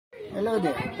Hello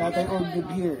there, Tatay Oldwood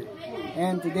here,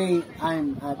 and today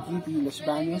I'm at UP Los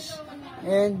Baños,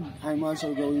 and I'm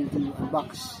also going to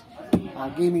unbox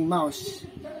a gaming mouse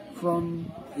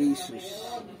from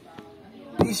Asus.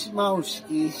 This mouse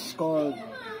is called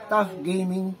TUF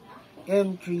Gaming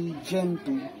M3 Gen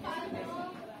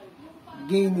 2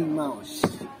 gaming mouse.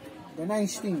 The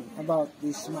nice thing about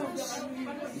this mouse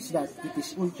is that it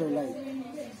is ultra light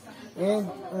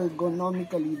and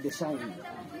ergonomically designed.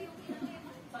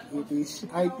 It is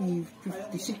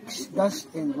IP56 dust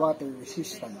and water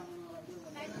resistant.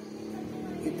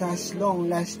 It has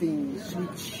long-lasting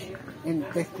switch and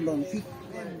Teflon fit.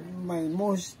 My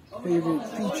most favorite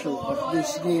feature of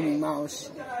this gaming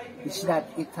mouse is that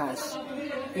it has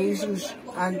Asus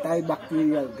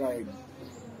antibacterial guard.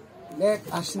 Let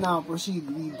us now proceed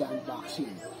with the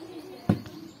unboxing.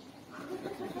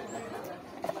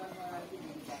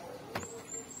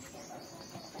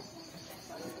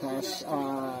 It has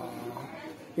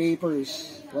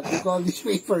papers. What do you call these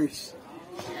papers?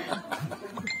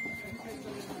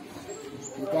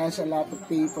 It has a lot of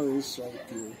papers right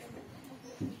here.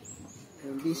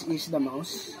 And this is the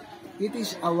mouse. It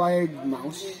is a wired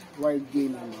mouse, wired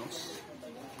gaming mouse.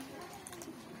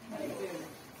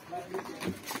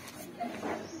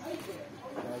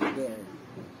 Right there.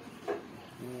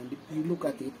 And if you look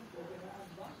at it,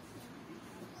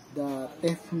 the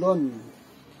Teflon,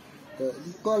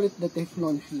 we call it the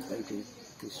Teflon feet, I think.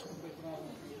 This one.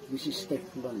 This is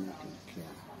Teflon, I think.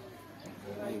 Yeah.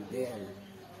 Right there.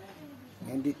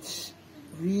 And it's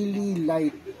really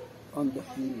light on the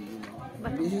feel, you know.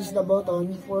 This is the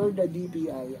button for the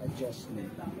DPI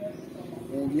adjustment.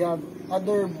 And you have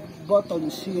other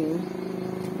buttons here,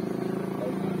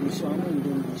 like this one and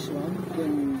then this one. You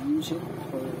can use it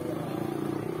for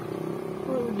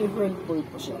different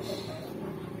purposes.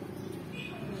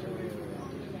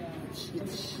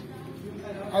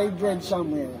 I read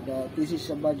somewhere that this is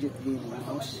a budget gaming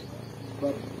mouse,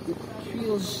 but it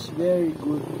feels very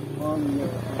good on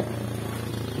your hand.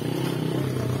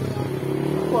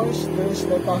 Of course, there's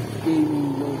the TUF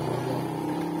Gaming logo.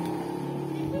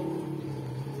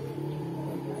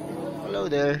 Hello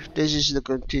there, this is the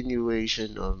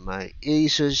continuation of my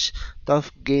Asus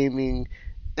TUF Gaming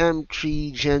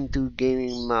M3 Gen 2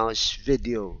 gaming mouse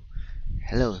video.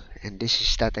 Hello, and this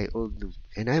is Tatay Oldwood,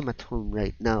 and I'm at home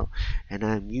right now, and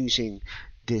I'm using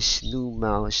this new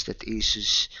mouse that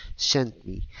Asus sent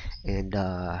me. And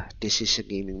this is a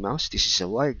gaming mouse. This is a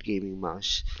wired gaming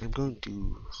mouse. I'm going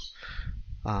to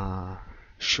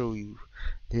show you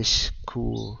this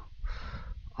cool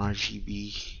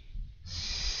RGB.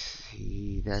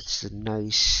 See, that's a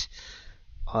nice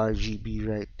RGB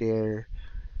right there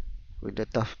with the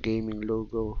TUF Gaming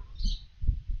logo.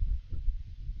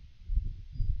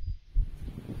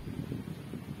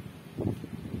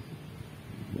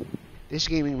 This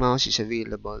gaming mouse is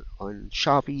available on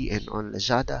Shopee and on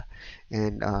Lazada,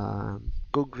 and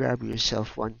go grab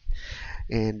yourself one.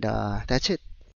 And that's it.